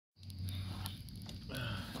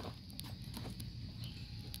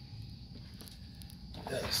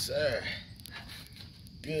Yes, sir.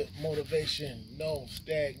 Good motivation, no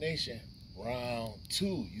stagnation. Round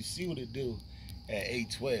 2. You see what it do at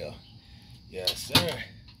 8:12. Yes, sir.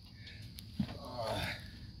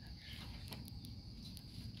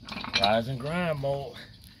 Rise and grind mode.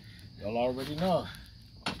 Y'all already know.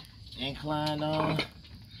 Incline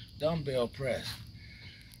dumbbell press.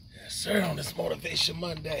 Yes, sir, on this Motivation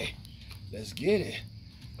Monday. Let's get it.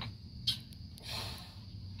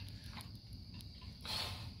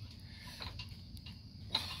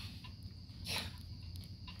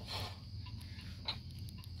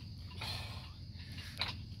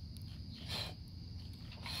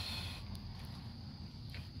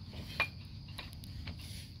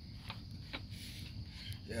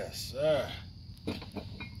 Yes, sir.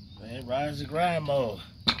 Man, rise and grind mode.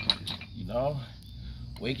 You know,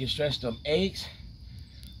 we can stretch them aches.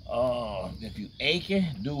 If you aching,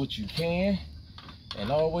 do what you can. And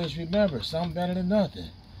always remember, something better than nothing.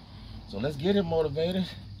 So let's get it, motivators.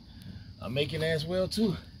 I'm making as well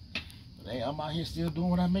too. But hey, I'm out here still doing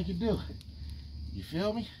what I make it do. You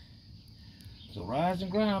feel me? So rise and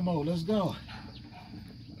grind mode, let's go.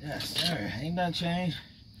 Yes, sir. Ain't nothing changed.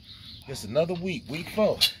 It's another week, week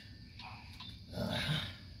 4.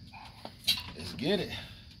 Let's get it.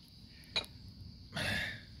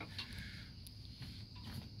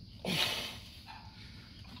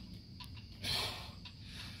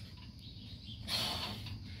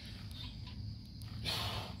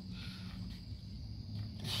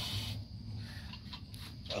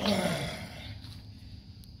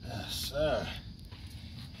 Yes, sir.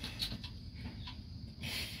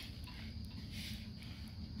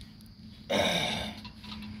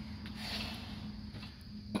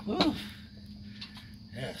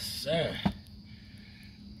 Yes, sir.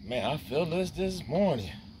 Man, I feel this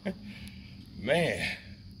morning. Man,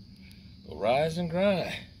 rise and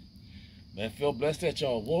grind. Man, feel blessed that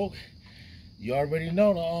y'all woke. You already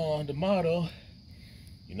know the motto.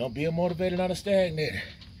 You know, be motivated, not a stagnated.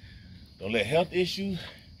 Don't let health issues,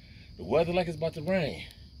 the weather like it's about to rain.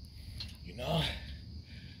 You know,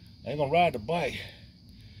 I ain't gonna ride the bike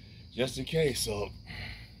just in case. So,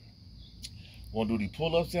 gonna do the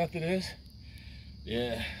pull-ups after this.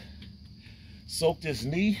 Yeah, soak this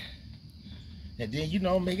knee, and then, you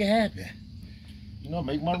know, make it happen. You know,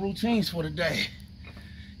 make my routines for the day.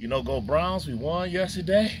 You know, go Browns, we won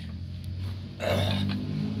yesterday.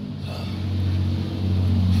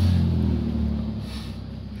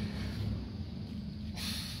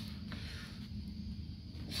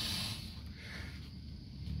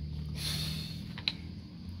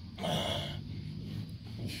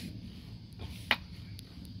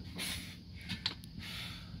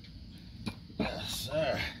 Yes,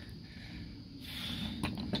 sir.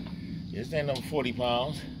 This ain't no 40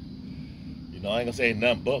 pounds. You know, I ain't gonna say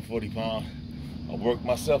nothing but 40 pounds. I worked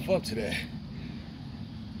myself up today.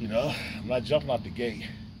 You know, I'm not jumping out the gate.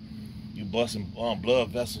 You busting blood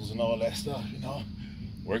vessels and all that stuff, you know.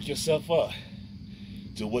 Work yourself up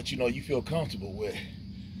to what you know you feel comfortable with,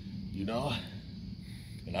 you know.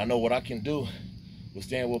 And I know what I can do with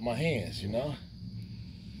staying with my hands, you know.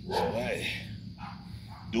 So, hey,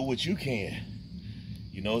 do what you can.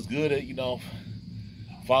 You know, it's good that, you know,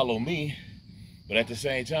 follow me, but at the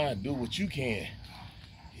same time, do what you can.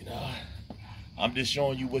 You know, I'm just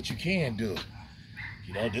showing you what you can do.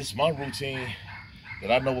 You know, this is my routine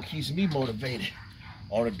that I know what keeps me motivated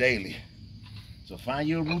on a daily. So find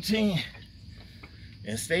your routine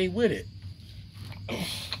and stay with it.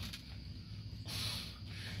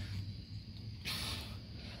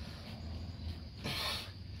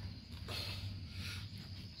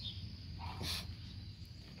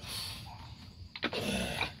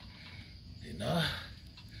 You know?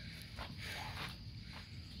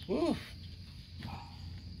 Woo.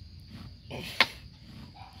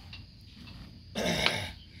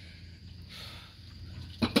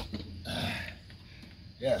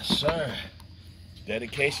 Yes, sir.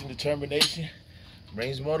 Dedication, determination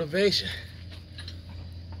brings motivation.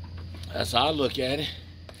 That's how I look at it.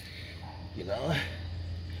 You know,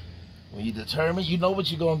 when you determine, you know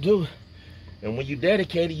what you're gonna do. And when you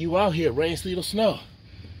dedicated, you out here, rain, sleet, or snow.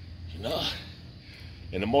 You know?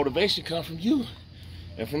 And the motivation comes from you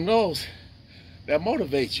and from those that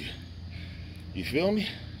motivate you. You feel me?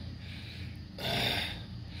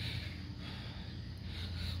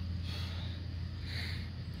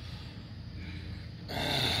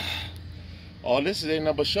 All this ain't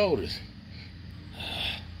nothing but shoulders.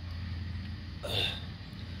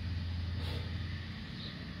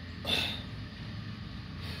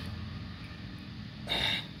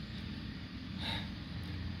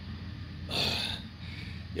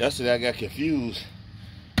 Yesterday I got confused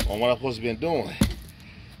on what I'm supposed to be doing.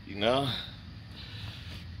 You know?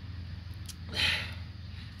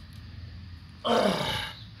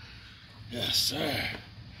 Yes, sir.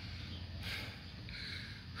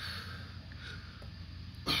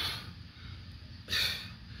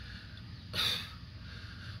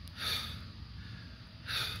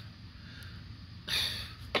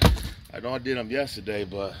 I know I did them yesterday,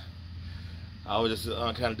 but I was just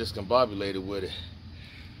kind of discombobulated with it.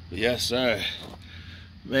 But yes, sir.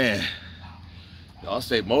 Man, y'all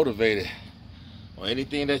stay motivated on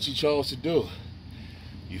anything that you chose to do.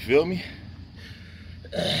 You feel me?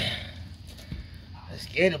 Let's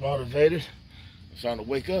get it motivated. I'm trying to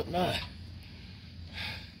wake up now.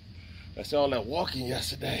 That's all that walking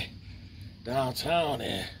yesterday downtown,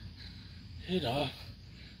 and you know,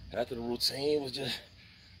 after the routine was just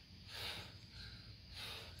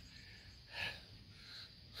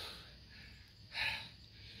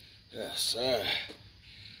yes, sir.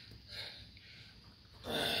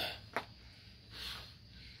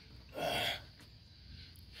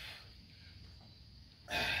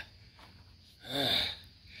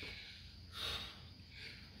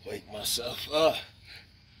 Wake myself up.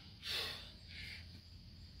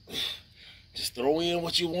 Just throw in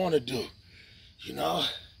what you want to do. You know,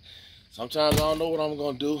 sometimes I don't know what I'm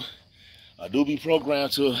going to do. I do be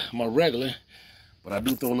programmed to my regular, but I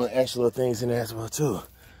do throw little extra little things in there as well too.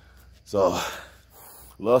 So,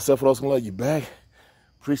 love self for those who love you back.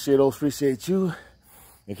 Appreciate those, appreciate you.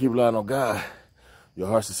 And keep relying on God. Your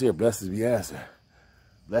heart sincere, blessings be answered.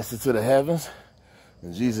 Blessings to the heavens.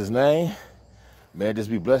 In Jesus' name. Man, just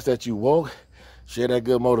be blessed that you woke. Share that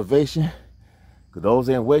good motivation. Because those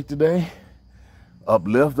ain't awake today.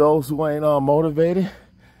 Uplift those who ain't motivated.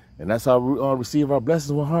 And that's how we receive our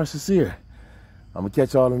blessings with heart sincere. I'm going to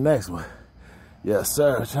catch y'all in the next one. Yes,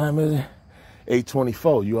 sir. What time is it?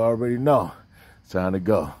 8:24. You already know. It's time to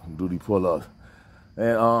go. Do the pull-ups.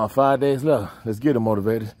 And 5 days left. Let's get it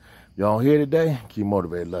motivated. Y'all here today? Keep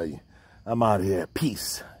motivated. Love you. I'm out of here.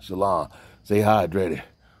 Peace. Shalom. Stay hydrated.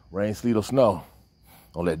 Rain, sleet, or snow.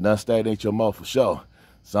 Don't let nothing stagnate your mouth for sure.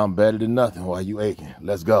 Something better than nothing while you aching.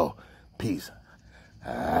 Let's go. Peace.